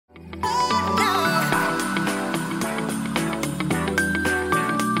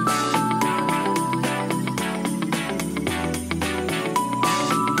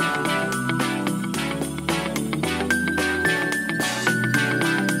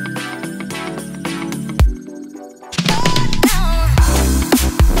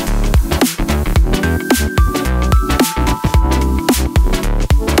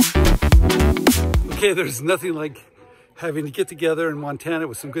Okay, there's nothing like having to get together in Montana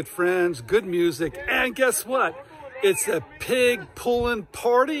with some good friends, good music, and guess what? It's a pig pulling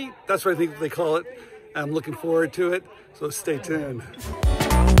party. That's what I think they call it. I'm looking forward to it, so stay tuned.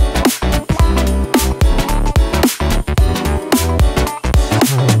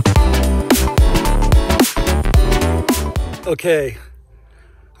 Okay,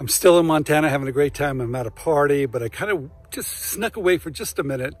 I'm still in Montana having a great time. I'm at a party, but I kind of just snuck away for just a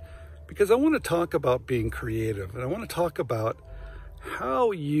minute because I want to talk about being creative, and I want to talk about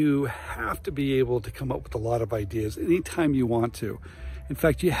how you have to be able to come up with a lot of ideas anytime you want to. In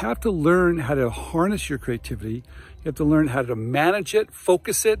fact, you have to learn how to harness your creativity. You have to learn how to manage it,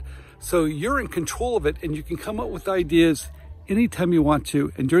 focus it, so you're in control of it and you can come up with ideas anytime you want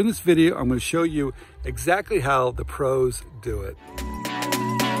to. And during this video, I'm going to show you exactly how the pros do it.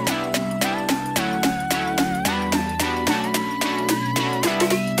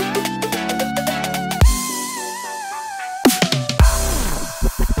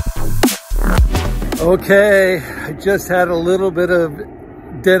 Okay, I just had a little bit of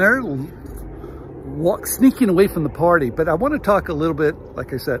dinner, sneaking away from the party, but I want to talk a little bit,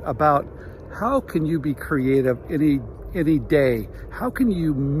 like I said, about how can you be creative any day? How can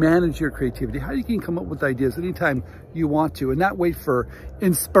you manage your creativity? How you can come up with ideas anytime you want to and not wait for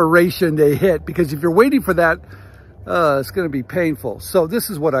inspiration to hit, because if you're waiting for that, it's going to be painful. So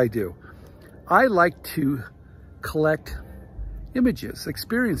this is what I do. I like to collect images,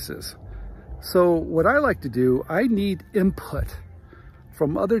 experiences. So what I like to do, I need input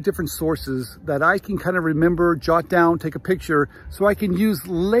from other different sources that I can kind of remember, jot down, take a picture, so I can use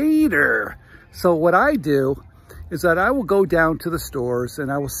later. So what I do is that I will go down to the stores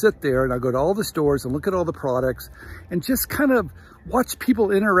and I will sit there and I'll go to all the stores and look at all the products and just kind of watch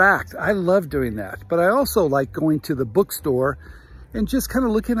people interact. I love doing that. But I also like going to the bookstore and just kind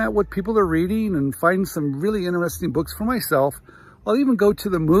of looking at what people are reading and finding some really interesting books for myself. I'll even go to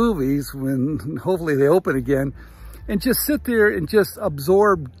the movies when hopefully they open again and just sit there and just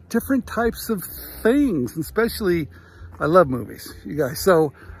absorb different types of things. Especially, I love movies, you guys.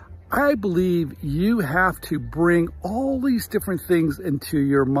 So I believe you have to bring all these different things into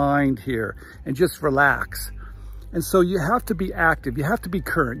your mind here and just relax. And so you have to be active. You have to be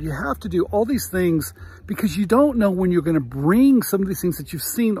current. You have to do all these things because you don't know when you're going to bring some of these things that you've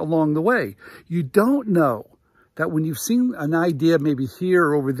seen along the way. You don't know that when you've seen an idea maybe here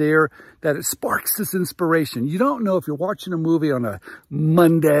or over there, that it sparks this inspiration. You don't know if you're watching a movie on a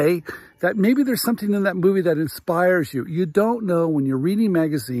Monday, that maybe there's something in that movie that inspires you. You don't know when you're reading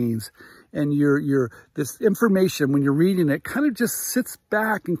magazines and this information, when you're reading it, kind of just sits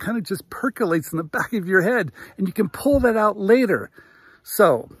back and kind of just percolates in the back of your head, and you can pull that out later.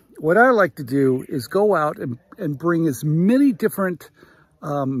 So what I like to do is go out and bring as many different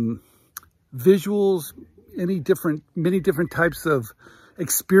visuals, many different types of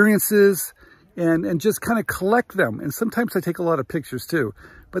experiences, and just kind of collect them. And sometimes I take a lot of pictures too,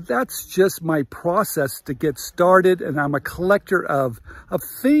 but that's just my process to get started. And I'm a collector of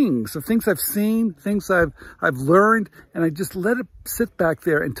things I've seen, things I've learned, and I just let it sit back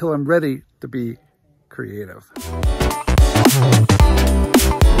there until I'm ready to be creative.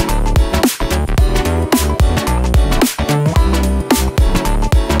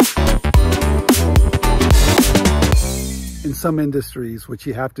 In some industries, what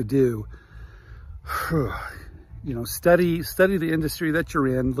you have to do, you know, study the industry that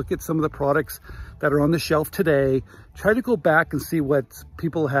you're in, look at some of the products that are on the shelf today, try to go back and see what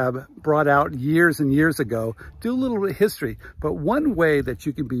people have brought out years and years ago, do a little bit of history. But one way that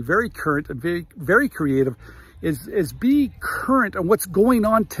you can be very current and very, very creative is be current on what's going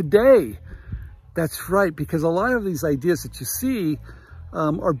on today. That's right, because a lot of these ideas that you see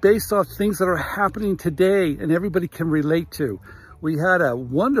are based off things that are happening today and everybody can relate to. We had a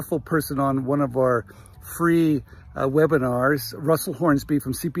wonderful person on one of our free webinars, Russell Hornsby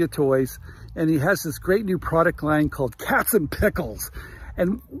from Sepia Toys, and he has this great new product line called Cats and Pickles.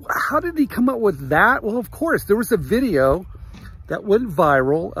 And how did he come up with that? Well, of course, there was a video that went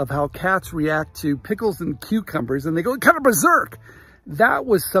viral of how cats react to pickles and cucumbers, and they go kind of berserk. That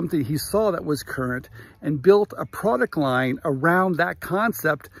was something he saw that was current and built a product line around that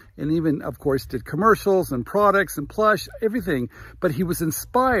concept, and even, of course, did commercials and products and plush, everything. But he was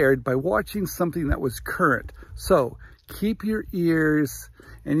inspired by watching something that was current. So keep your ears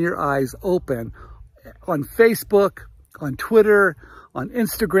and your eyes open on Facebook, on Twitter, on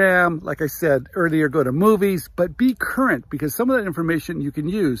Instagram. Like I said earlier, go to movies, but be current, because some of that information you can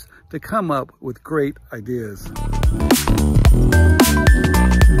use to come up with great ideas.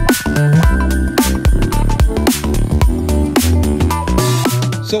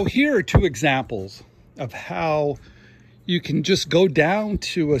 So here are two examples of how you can just go down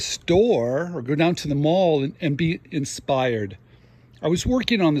to a store or go down to the mall and be inspired. I was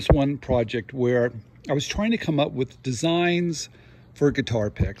working on this one project where I was trying to come up with designs for guitar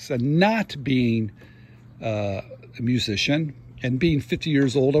picks, and not being a musician and being 50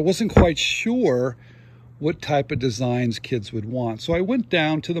 years old, I wasn't quite sure what type of designs kids would want. So I went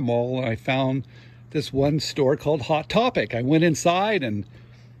down to the mall and I found this one store called Hot Topic. I went inside and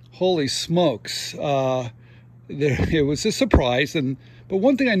holy smokes, it was a surprise. But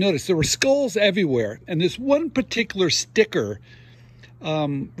one thing I noticed, there were skulls everywhere. And this one particular sticker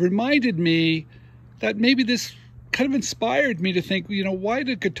reminded me that maybe this kind of inspired me to think, you know, why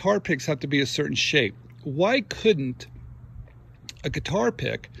do guitar picks have to be a certain shape? Why couldn't a guitar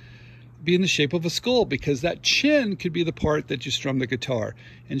pick be in the shape of a skull? Because that chin could be the part that you strum the guitar.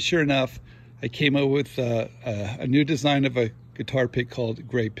 And sure enough, I came up with a new design of a guitar pick called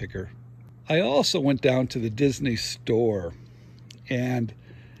Gray Picker. I also went down to the Disney store, and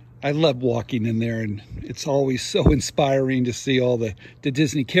I love walking in there, and it's always so inspiring to see all the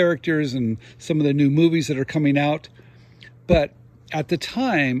Disney characters and some of the new movies that are coming out. But at the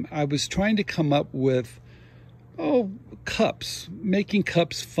time, I was trying to come up with, cups, making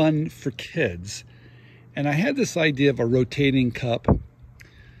cups fun for kids. And I had this idea of a rotating cup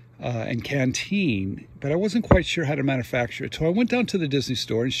and canteen, but I wasn't quite sure how to manufacture it. So I went down to the Disney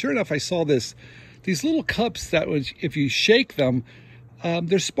store, and sure enough, I saw these little cups that was, if you shake them,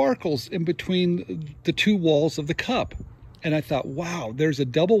 there's sparkles in between the two walls of the cup. And I thought, wow, there's a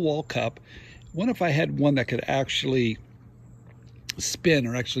double wall cup. What if I had one that could actually spin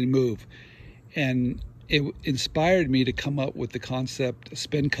or actually move? And it inspired me to come up with the concept of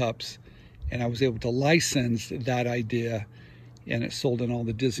spin cups. And I was able to license that idea, and it sold in all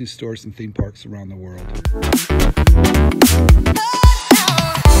the Disney stores and theme parks around the world.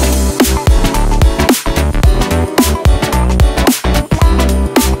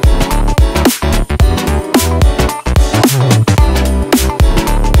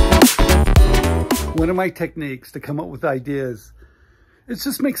 One of my techniques to come up with ideas is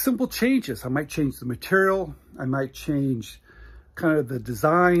just make simple changes. I might change the material. I might change kind of the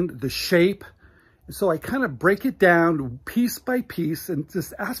design, the shape. So I kind of break it down piece by piece and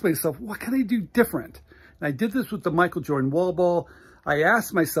just ask myself, what can I do different? And I did this with the Michael Jordan wall ball. I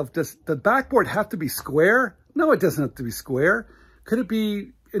asked myself, does the backboard have to be square? No, it doesn't have to be square. Could it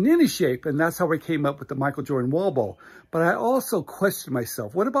be in any shape? And that's how I came up with the Michael Jordan wall ball. But I also questioned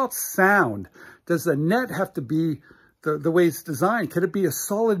myself, what about sound? Does the net have to be the way it's designed? Could it be a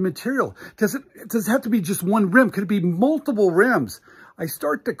solid material? Does it have to be just one rim? Could it be multiple rims? I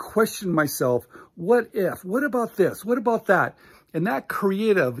start to question myself, what if? What about this? What about that? And that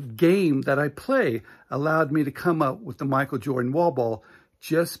creative game that I play allowed me to come up with the Michael Jordan wall ball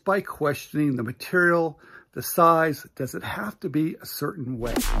just by questioning the material, the size. Does it have to be a certain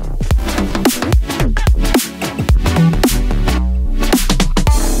way?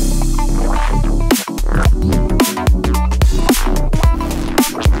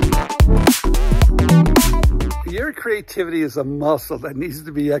 Your creativity is a muscle that needs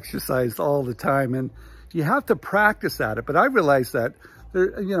to be exercised all the time, and you have to practice at it. But I realized that,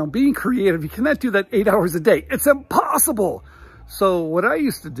 being creative, you cannot do that 8 hours a day. It's impossible. So what I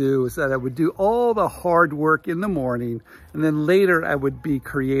used to do is that I would do all the hard work in the morning, and then later I would be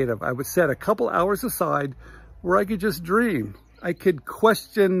creative. I would set a couple hours aside where I could just dream. I could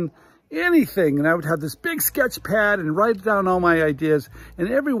question anything, and I would have this big sketch pad and write down all my ideas. And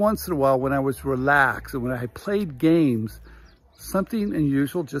every once in a while, when I was relaxed and when I played games, something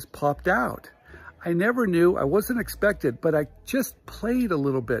unusual just popped out. I never knew, I wasn't expected, but I just played a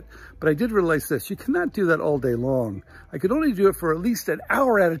little bit. But I did realize this, you cannot do that all day long. I could only do it for at least an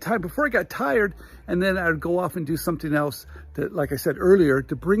hour at a time before I got tired, and then I would go off and do something else that, like I said earlier,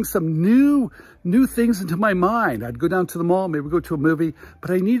 to bring some new things into my mind. I'd go down to the mall, maybe go to a movie,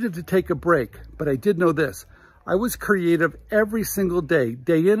 but I needed to take a break. But I did know this, I was creative every single day,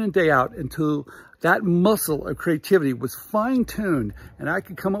 day in and day out, until that muscle of creativity was fine-tuned and I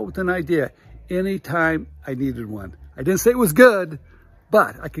could come up with an idea anytime I needed one. I didn't say it was good,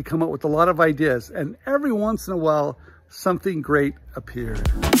 but I could come up with a lot of ideas, and every once in a while, something great appeared.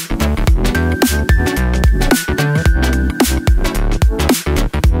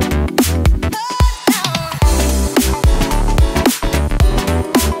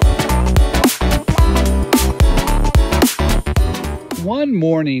 One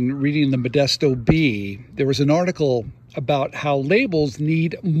morning, reading the Modesto Bee, there was an article about how labels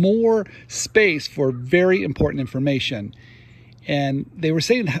need more space for very important information. And they were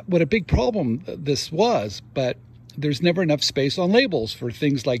saying what a big problem this was, but there's never enough space on labels for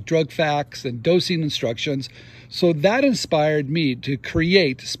things like drug facts and dosing instructions. So that inspired me to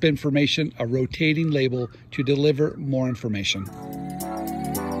create Spinformation, a rotating label to deliver more information.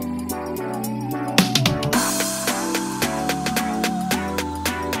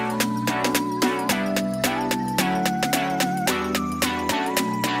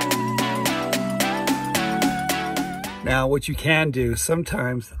 Now, what you can do,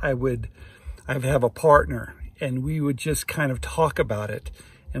 sometimes I would have a partner and we would just kind of talk about it,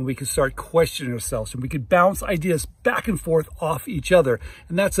 and we could start questioning ourselves, and we could bounce ideas back and forth off each other.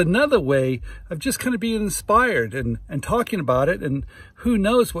 And that's another way of just kind of being inspired and talking about it, and who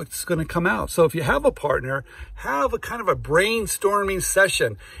knows what's going to come out. So if you have a partner, have a kind of a brainstorming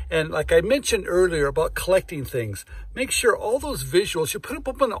session. And like I mentioned earlier about collecting things, make sure all those visuals, you put them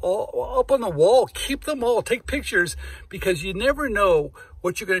up on the wall, keep them all, take pictures, because you never know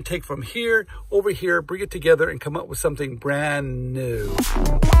what you're going to take from here, over here, bring it together and come up with something brand new.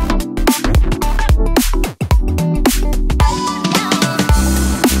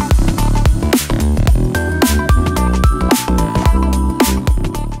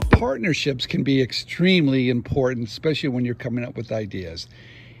 Partnerships can be extremely important, especially when you're coming up with ideas.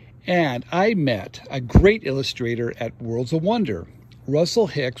 And I met a great illustrator at Worlds of Wonder. Russell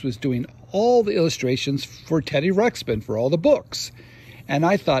Hicks was doing all the illustrations for Teddy Ruxpin for all the books. And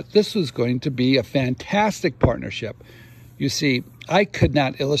I thought this was going to be a fantastic partnership. You see, I could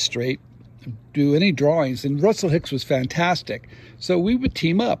not illustrate, do any drawings, and Russell Hicks was fantastic. So we would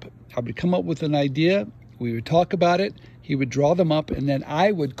team up. I would come up with an idea, we would talk about it, he would draw them up, and then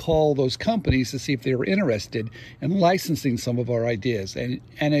I would call those companies to see if they were interested in licensing some of our ideas. And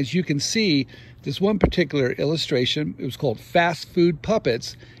as you can see, this one particular illustration, it was called Fast Food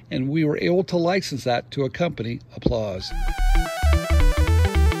Puppets, and we were able to license that to a company. Applause.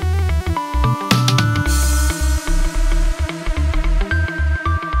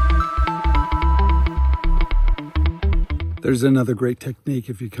 There's another great technique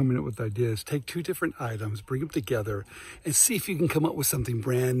if you're coming up with ideas. Take two different items, bring them together, and see if you can come up with something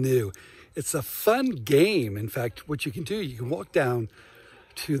brand new. It's a fun game. In fact, what you can do, you can walk down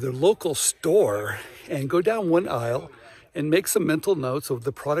to the local store and go down one aisle and make some mental notes of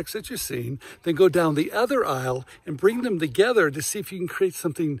the products that you're seeing, then go down the other aisle and bring them together to see if you can create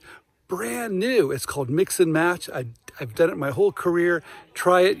something brand new. It's called mix and match. I've done it my whole career.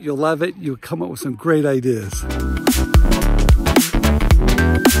 Try it, you'll love it. You'll come up with some great ideas.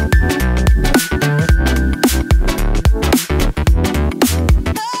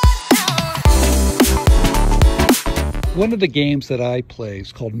 One of the games that I play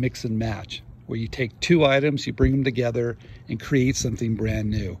is called Mix and Match, where you take two items, you bring them together and create something brand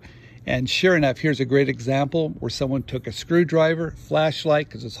new. And sure enough, here's a great example where someone took a screwdriver, flashlight,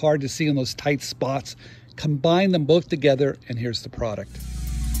 because it's hard to see in those tight spots, combined them both together, and here's the product.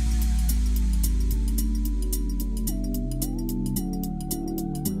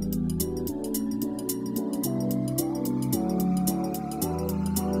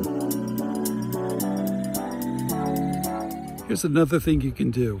 Here's another thing you can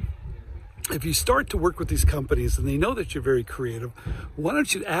do. If you start to work with these companies and they know that you're very creative, why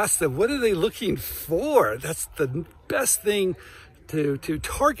don't you ask them, what are they looking for? That's the best thing to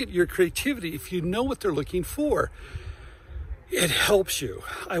target your creativity. If you know what they're looking for, it helps you.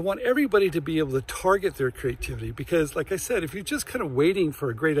 I want everybody to be able to target their creativity, because like I said, if you're just kind of waiting for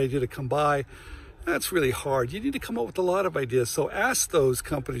a great idea to come by, that's really hard. You need to come up with a lot of ideas. So ask those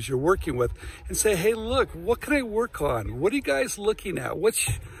companies you're working with and say, hey, look, what can I work on? What are you guys looking at? What's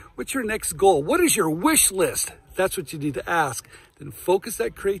your next goal? What is your wish list? That's what you need to ask. Then focus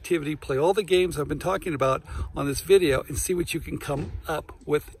that creativity, play all the games I've been talking about on this video, and see what you can come up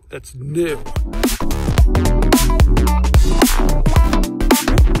with that's new.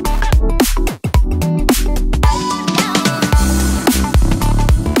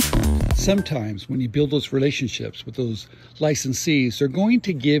 Sometimes when you build those relationships with those licensees, they're going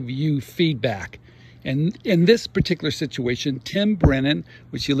to give you feedback. And in this particular situation, Tim Brennan,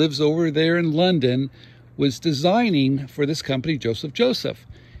 which he lives over there in London, was designing for this company, Joseph.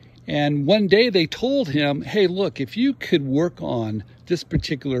 And one day they told him, hey, look, if you could work on this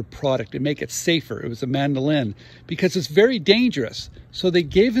particular product and make it safer, it was a mandolin, because it's very dangerous. So they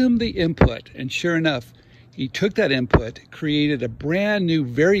gave him the input, and sure enough, he took that input, created a brand new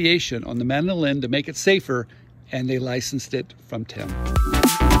variation on the mandolin to make it safer, and they licensed it from Tim.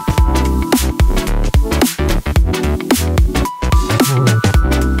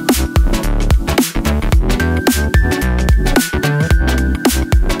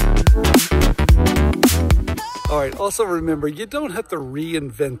 All right, Also remember, you don't have to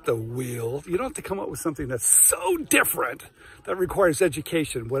reinvent the wheel. You don't have to come up with something that's so different that requires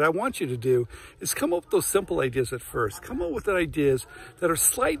education. What I want you to do is come up with those simple ideas at first. Come up with ideas that are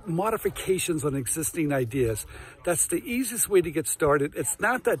slight modifications on existing ideas. That's the easiest way to get started. It's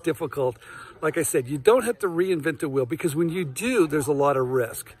not that difficult. Like I said, you don't have to reinvent the wheel, because when you do, there's a lot of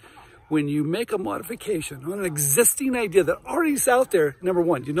risk. When you make a modification on an existing idea that already is out there, number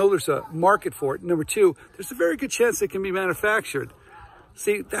one, you know there's a market for it. Number two, there's a very good chance it can be manufactured.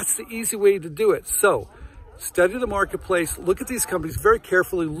 See, that's the easy way to do it. So study the marketplace, look at these companies very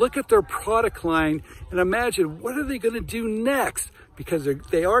carefully, look at their product line, and imagine what are they going to do next, because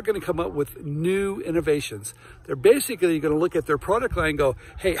they are going to come up with new innovations. They're basically going to look at their product line and go,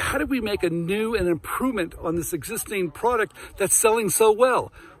 hey, how do we make a new and improvement on this existing product that's selling so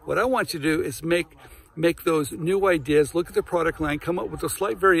well? What I want you to do is make those new ideas, look at the product line, come up with those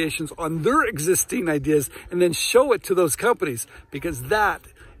slight variations on their existing ideas, and then show it to those companies, because that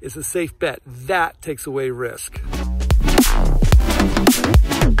is a safe bet. That takes away risk.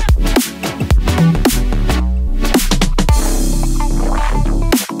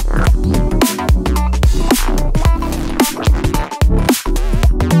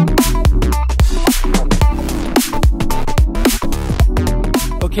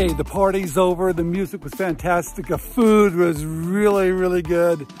 Okay, the party's over. The music was fantastic. The food was really, really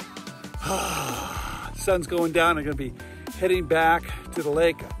good. Sun's going down. I'm going to be heading back to the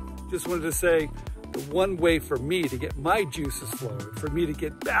lake. Just wanted to say, the one way for me to get my juices flowing, for me to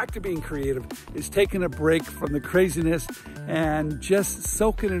get back to being creative, is taking a break from the craziness and just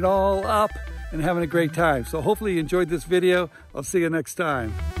soaking it all up and having a great time. So hopefully you enjoyed this video. I'll see you next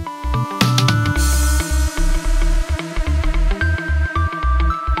time.